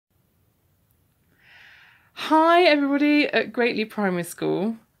Hi everybody at Grateley Primary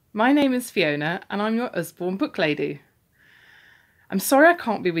School. My name is Fiona and I'm your Usborne book lady. I'm sorry I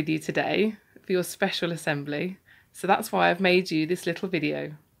can't be with you today for your special assembly, so that's why I've made you this little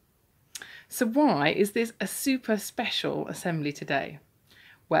video. So why is this a super special assembly today?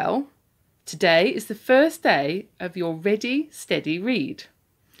 Well, today is the first day of your Ready Steady Read.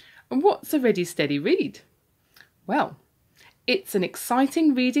 And what's a Ready Steady Read? Well, it's an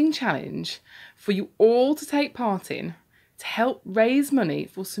exciting reading challenge for you all to take part in to help raise money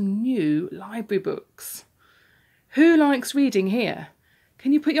for some new library books. Who likes reading here?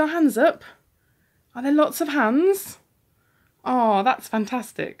 Can you put your hands up? Are there lots of hands? Oh, that's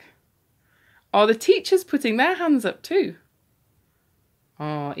fantastic. Are the teachers putting their hands up too?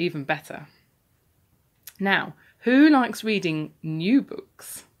 Oh, even better. Now, who likes reading new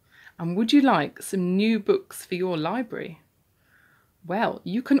books? And would you like some new books for your library? Well,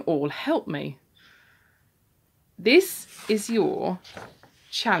 you can all help me. This is your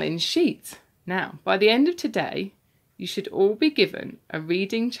challenge sheet. Now, by the end of today, you should all be given a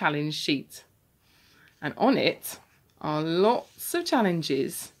reading challenge sheet. And on it are lots of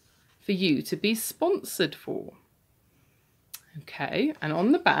challenges for you to be sponsored for. Okay, and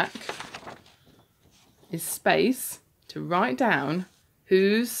on the back is space to write down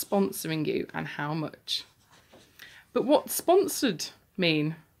who's sponsoring you and how much. But what's sponsored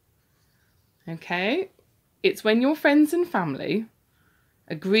mean? Okay, it's when your friends and family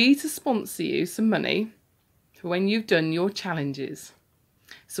agree to sponsor you some money for when you've done your challenges.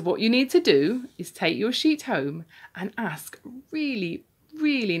 So what you need to do is take your sheet home and ask really,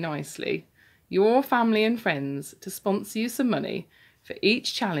 really nicely your family and friends to sponsor you some money for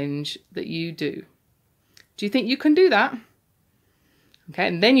each challenge that you do. Do you think you can do that? Okay,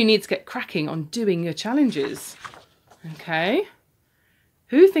 and then you need to get cracking on doing your challenges. Okay,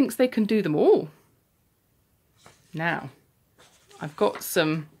 who thinks they can do them all? Now, I've got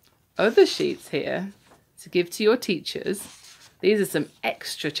some other sheets here to give to your teachers. These are some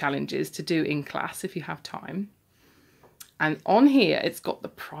extra challenges to do in class if you have time. And on here, it's got the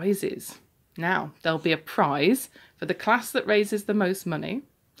prizes. Now, there'll be a prize for the class that raises the most money,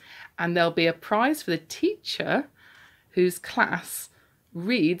 and there'll be a prize for the teacher whose class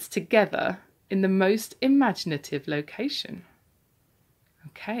reads together in the most imaginative location.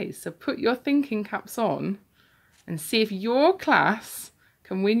 Okay, so put your thinking caps on and see if your class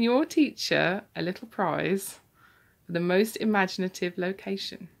can win your teacher a little prize for the most imaginative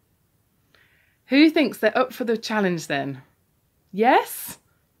location. Who thinks they're up for the challenge then? Yes?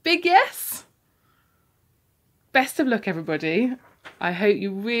 Big yes? Best of luck, everybody. I hope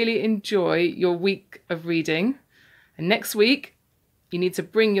you really enjoy your week of reading. And next week, you need to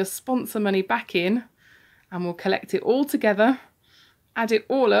bring your sponsor money back in and we'll collect it all together, add it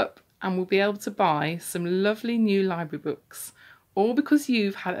all up, and we'll be able to buy some lovely new library books, all because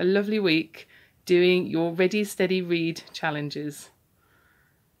you've had a lovely week doing your Ready Steady Read challenges.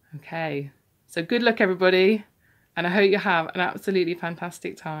 Okay, so good luck everybody, and I hope you have an absolutely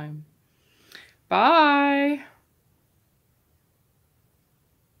fantastic time. Bye!